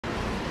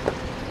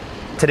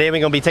Today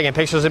we're gonna be taking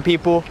pictures of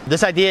people.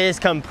 This idea is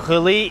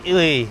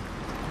completely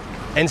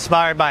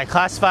inspired by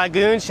Classified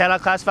Goons. Shout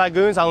out Classified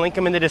Goons. I'll link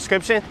him in the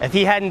description. If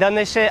he hadn't done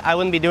this shit, I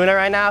wouldn't be doing it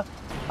right now.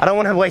 I don't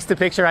want to waste a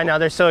picture right now.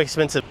 They're so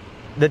expensive.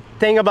 The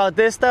thing about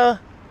this though,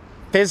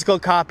 physical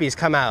copies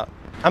come out.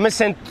 I'm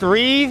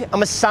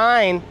gonna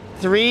sign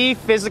 3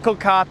 physical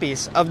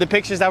copies of the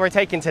pictures that we're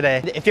taking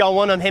today. If y'all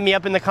want them, hit me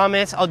up in the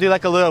comments. I'll do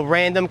like a little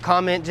random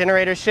comment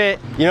generator shit.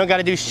 You don't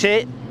gotta do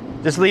shit,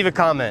 just leave a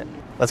comment.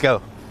 Let's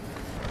go.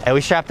 Hey,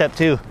 we strapped up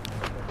too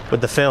with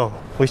the film.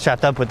 We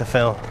strapped up with the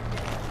film.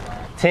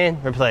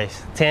 10,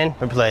 replace. 10,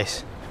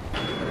 replace.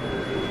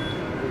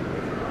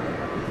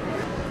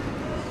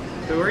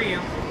 Who are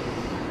you?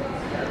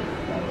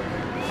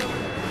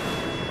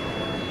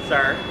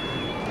 Sir?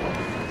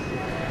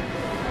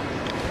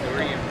 Who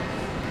are you?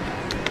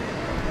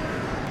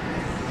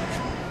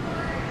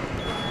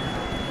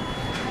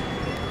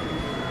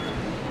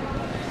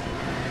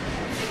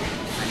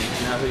 I need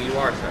to know who you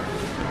are, sir.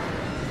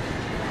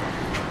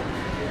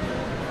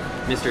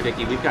 Mr.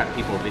 Dickey, we've got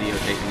people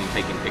videotaping and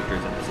taking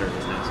pictures at the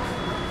service desk.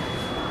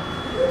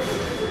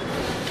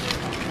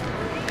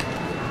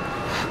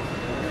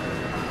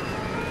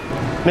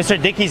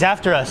 Mr. Dickey's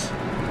after us.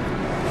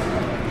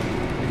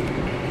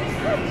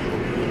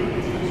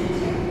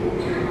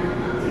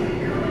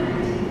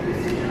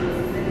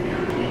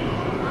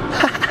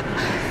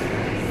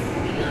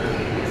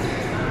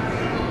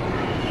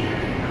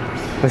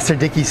 Mr.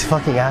 Dickey's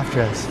fucking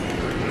after us.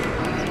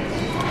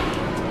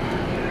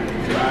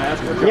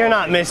 You're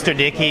not Mr.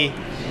 Dickey.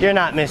 You're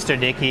not Mr.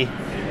 Dickey.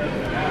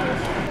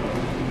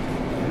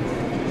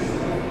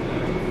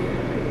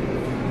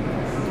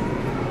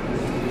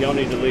 Y'all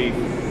need to leave.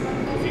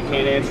 If you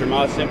can't answer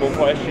my simple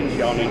questions,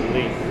 y'all need to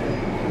leave.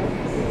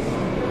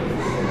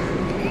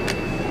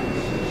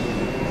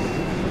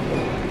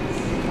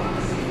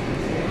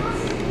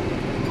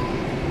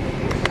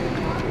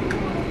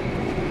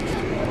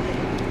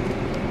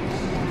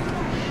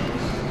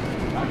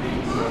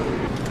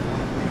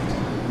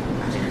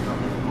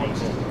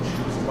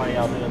 Why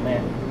y'all doing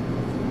that?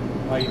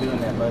 Why are you doing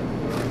that, bud?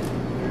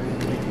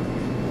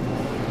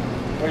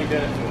 What are you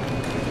doing it for?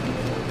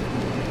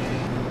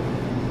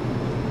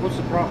 What's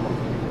the problem?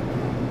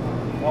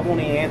 Why won't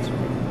he answer?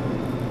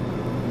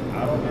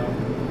 I don't know.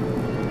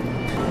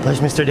 Where's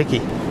Mr. Dickey?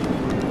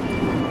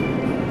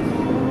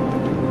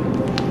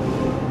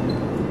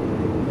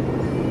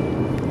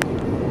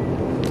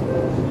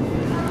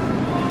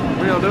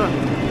 What are y'all doing?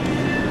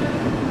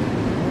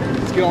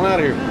 Let's get on out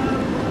of here.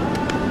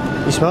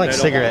 You smell like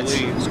cigarettes.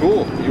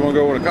 School. You want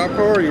to go in a cop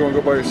car or you want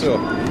to go by yourself?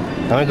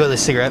 I'm gonna go to the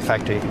cigarette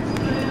factory.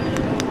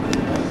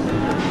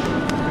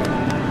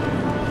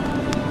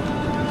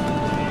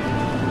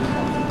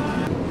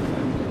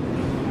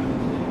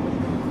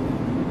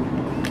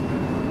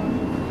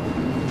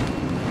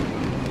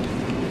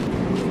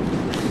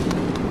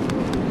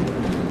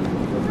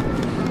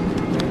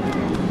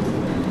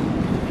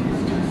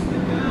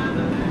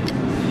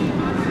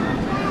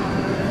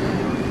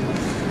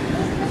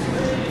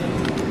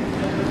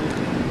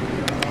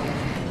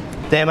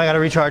 Damn, I gotta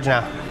recharge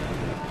now.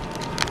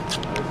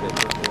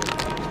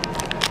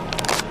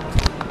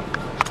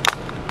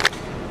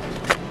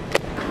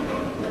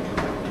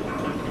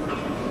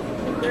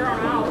 They're on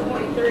aisle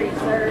 23,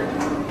 sir.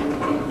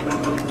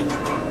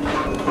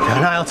 They're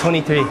on aisle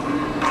 23.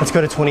 Let's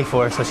go to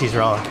 24, so she's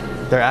wrong.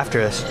 They're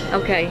after us.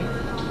 Okay.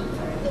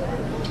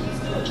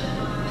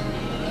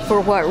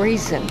 For what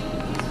reason?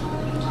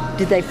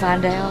 Did they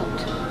find out?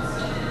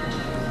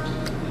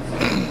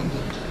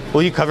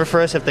 Will you cover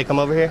for us if they come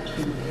over here?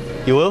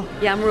 You will?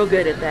 Yeah, I'm real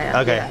good at that.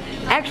 Okay. Yeah.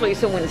 Actually,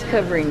 someone's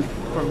covering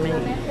for me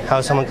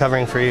How's someone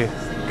covering for you?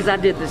 because I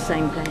did the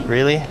same thing.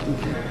 Really?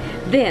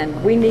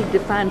 Then we need to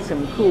find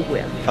some Cool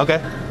Whip. Okay.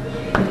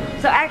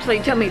 So actually,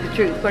 tell me the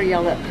truth. What are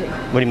y'all up to?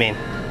 What do you mean?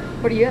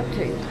 What are you up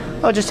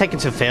to? Oh, just taking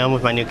some film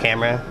with my new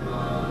camera.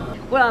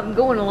 Well, I'm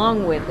going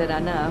along with it, I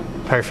know.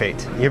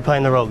 Perfect. You're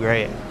playing the role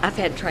great. I've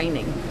had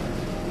training.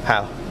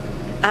 How?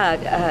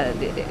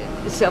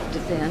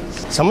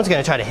 Self-defense. Someone's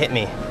gonna try to hit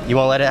me. You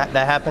won't let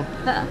that happen?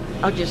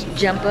 I'll just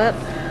jump up,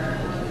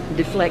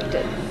 deflect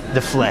it.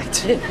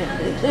 Deflect.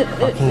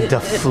 Fucking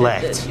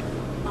deflect. Can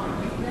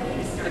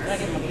I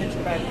get my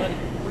picture back, buddy?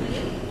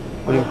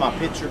 What do you- I want my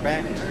picture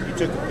back. You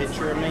took a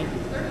picture of me.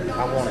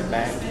 I want it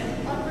back.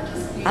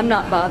 I'm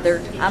not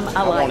bothered. I I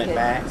like want it. it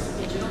back.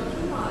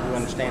 You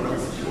understand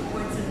English?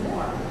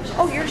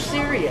 Oh, you're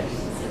serious?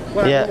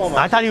 Well, Yeah, want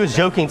my I thought he was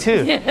joking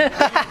too. You can't just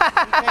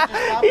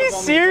stop He's us on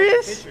me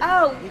serious? taking pictures.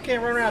 Oh. You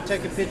can't run around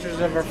taking pictures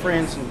of our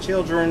friends and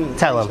children and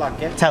Tell things him. like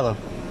that. Tell him.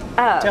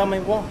 Tell me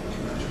what?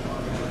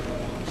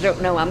 I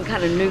don't know. I'm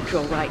kind of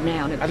neutral right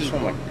now to I just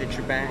people. want my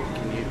picture back.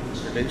 Can you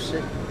produce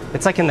it?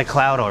 It's like in the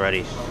cloud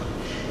already.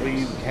 Well,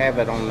 you have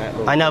it on that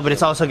little... I know, but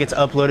it also gets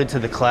uploaded to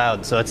the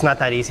cloud, so it's not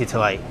that easy to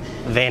like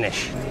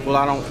vanish. Well,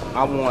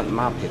 I want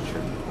my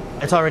picture.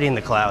 It's already in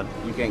the cloud.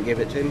 You can't give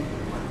it to me?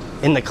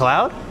 In the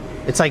cloud?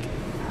 It's like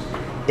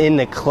in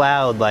the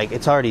cloud, like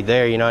it's already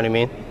there, you know what I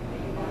mean?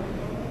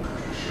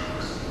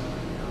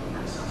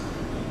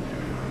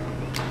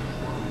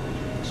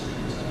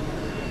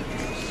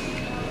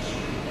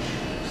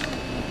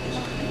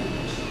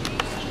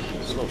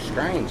 little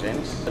strange, ain't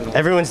it?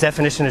 Everyone's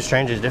definition of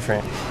strange is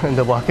different.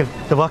 The walk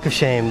of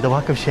shame. The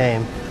walk of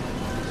shame.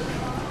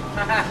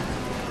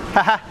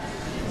 Haha.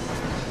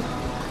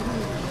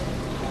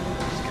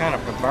 It's kind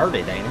of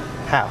perverted, ain't it?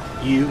 How?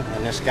 You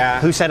and this guy.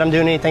 Who said I'm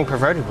doing anything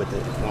perverted with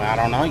it? Well, I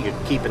don't know. You're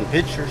keeping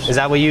pictures. Is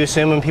that what you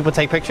assume when people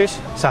take pictures?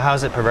 So how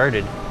is it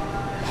perverted?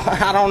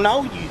 I don't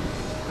know. You.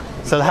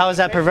 So how is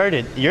that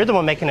perverted? You're the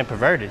one making it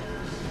perverted.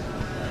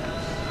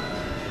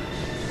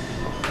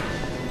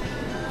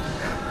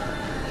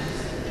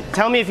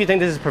 Tell me if you think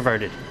this is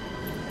perverted.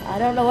 I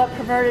don't know what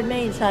perverted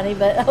means, honey,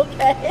 but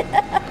okay.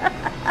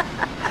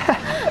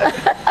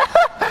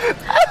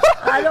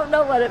 I don't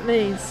know what it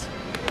means.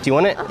 Do you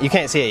want it? You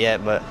can't see it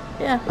yet, but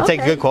Yeah. it's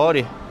like good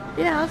quality.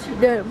 Yeah.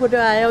 Do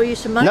I owe you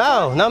some money?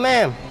 No, no,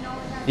 ma'am.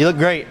 You look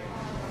great.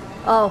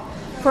 Oh,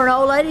 for an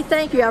old lady,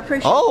 thank you. I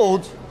appreciate it.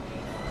 Old?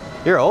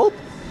 You're old?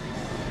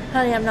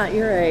 Honey, I'm not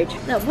your age.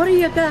 No, what are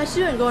you guys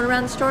doing? Going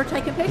around the store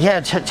taking pictures? Yeah,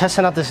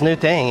 testing out this new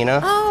thing, you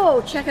know?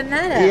 Oh, checking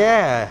that out.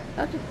 Yeah.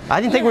 Okay.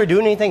 I didn't think we were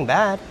doing anything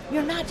bad.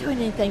 You're not doing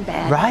anything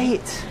bad.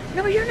 Right.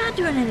 No, you're not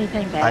doing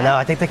anything bad. I know.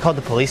 I think they called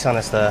the police on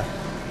us, though.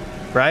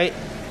 Right?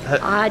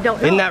 I don't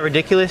know. Isn't that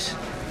ridiculous?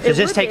 It They're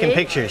just would taking be.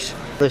 pictures.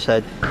 Other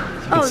side. You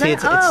can Oh, see that-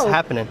 it's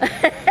happening.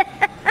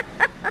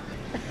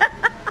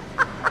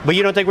 But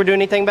you don't think we're doing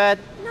anything bad?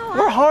 No,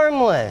 We're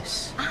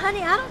harmless.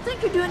 Honey, I don't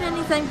think you're doing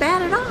anything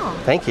bad at all.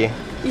 Thank you.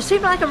 You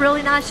seem like a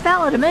really nice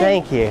fella to me.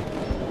 Thank you.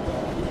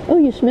 Oh,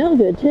 you smell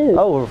good too.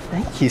 Oh,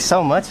 thank you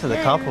so much for the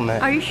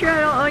compliment. Are you sure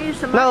I don't owe you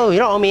some money? No, you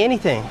don't owe me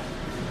anything.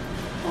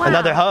 Wow.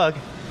 Another hug.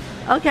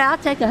 Okay, I'll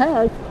take a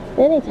hug.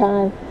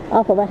 Anytime.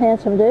 Off of a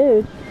handsome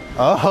dude.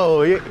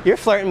 Oh, you're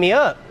flirting me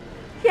up.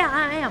 Yeah,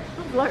 I am.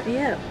 I'm flirting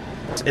you.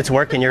 It's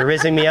working. You're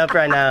rizzing me up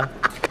right now.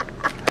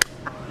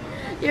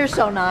 You're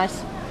so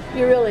nice.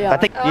 You really are. I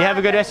think you have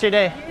a good rest of your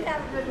day. You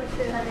have a good one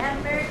too, honey. Have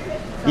a Merry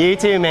Christmas. You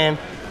too, man.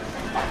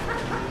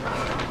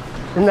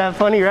 Isn't that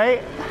funny,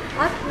 right?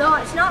 No,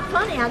 it's not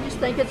funny. I just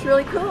think it's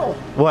really cool.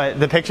 What,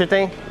 the picture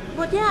thing?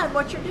 Well, yeah,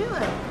 what you're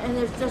doing. And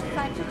there's just the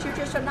fact that you're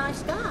just a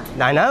nice guy.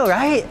 I know,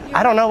 right?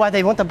 I don't know why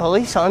they want the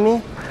police on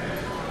me.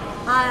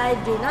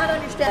 I do not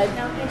understand.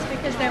 No, it's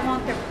because they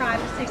want their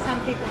privacy.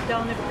 Some people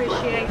don't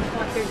appreciate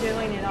what they're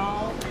doing at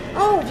all.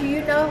 Oh, do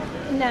you know?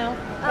 No,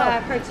 but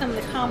I've heard some of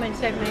the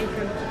comments they've made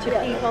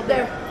to people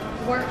they're-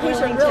 that weren't he's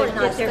a willing really to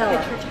nice get their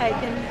guy. picture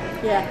taken.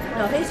 Yeah,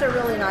 no, he's a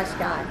really nice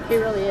guy. He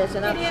really is,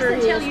 and I'm It sure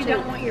is he until is you too.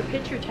 don't want your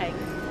picture taken.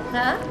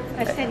 Huh?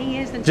 I said he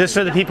is until Just for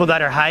you the don't people want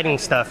that are hiding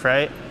stuff,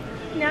 right?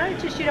 No,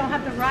 it's just you don't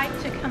have the right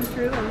to come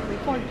through and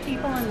record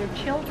people and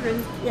their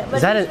children. Yeah, but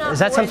Is that he's not is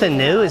that something forcing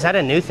new? anybody. Is that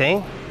a new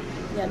thing?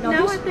 Yeah, No,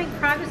 he's, I think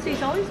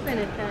privacy's always been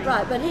a thing.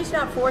 right, but he's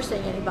not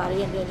forcing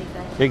anybody into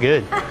anything. You're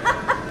good.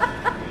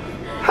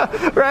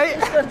 Right?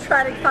 He's gonna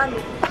try to find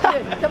it.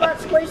 Here, come on,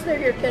 squeeze through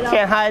here, kiddo.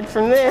 Can't hide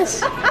from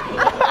this.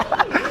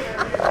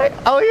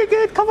 Oh, you're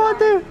good. Come on,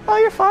 dude. Oh,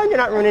 you're fine. You're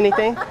not ruining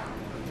anything.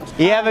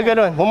 You have a good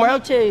one. One more You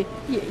hug? too.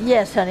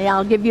 Yes, honey,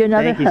 I'll give you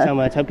another Thank you hug. so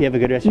much. Hope you have a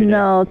good rest of your day.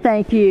 No,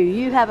 thank you.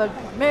 You have a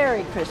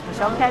Merry Christmas,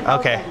 okay? both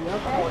Okay. of you,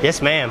 okay?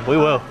 Yes, ma'am. We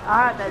will. All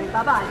right, baby.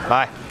 Bye-bye.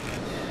 Bye.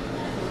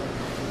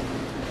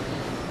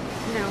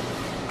 No.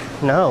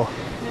 No.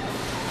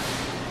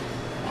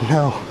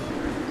 No.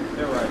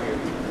 They're right here.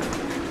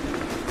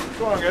 What's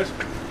going on, guys?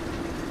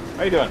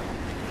 How you doing?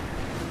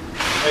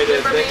 Hey,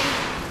 Dave.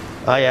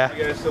 Oh, yeah.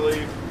 You guys still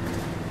leave?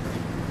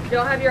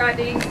 Y'all have your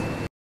IDs?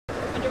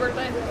 When's your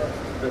birthday?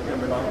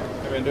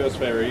 Hey, man, do us a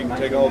favor. You can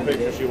take all the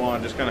pictures you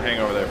want. Just kind of hang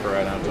over there for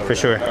right now. It's over For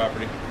there. sure.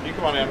 Property. You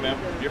come on in, ma'am.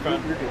 You're fine. I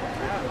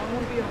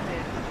want to be on that.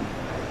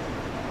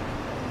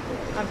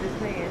 I'm just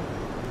saying,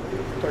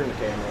 Turn the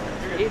camera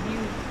on. if you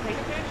take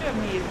a picture of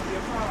me, it won't be a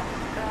problem.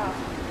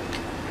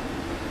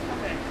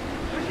 Okay.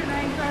 What's your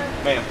name, sir?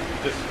 Ma'am,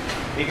 just,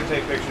 he can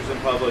take pictures in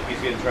public.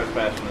 He's getting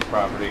trespassed on this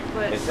property.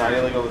 But, It's not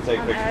illegal to take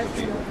I'm pictures of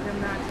asking people.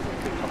 them not to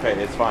take pictures. Okay,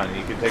 it's fine.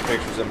 You can take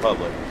pictures in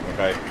public,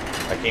 okay?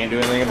 I can't do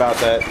anything about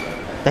that.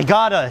 They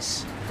got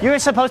us. You were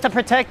supposed to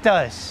protect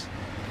us.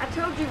 I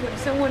told you when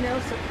someone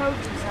else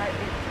approaches, I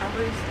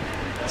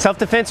lose.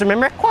 Self-defense,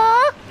 remember?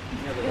 Qua?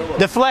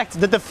 Deflect.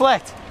 The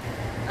deflect.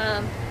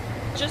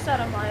 Just out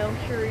of my own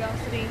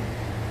curiosity,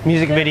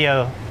 Music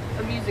video.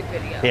 a music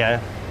video.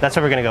 Yeah. That's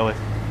what we're going to go with.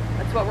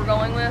 That's what we're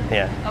going with?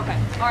 Yeah. Okay.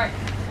 All right.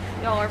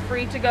 Y'all are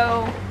free to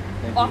go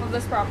off of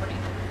this property.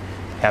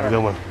 Have a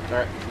good one. All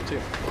right, you too.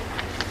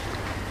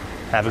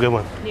 Have a good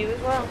one. You as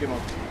well. Good one.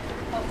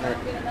 Hope I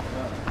don't get enough.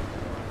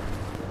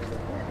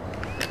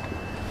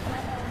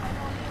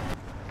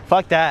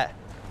 Fuck that.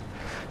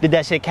 Did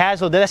that shit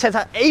casual. Did that shit,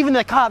 even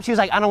the cop, she was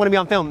like, I don't want to be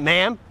on film.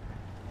 Ma'am,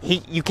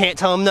 you can't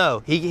tell him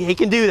no. He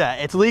can do that.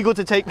 It's legal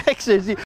to take pictures.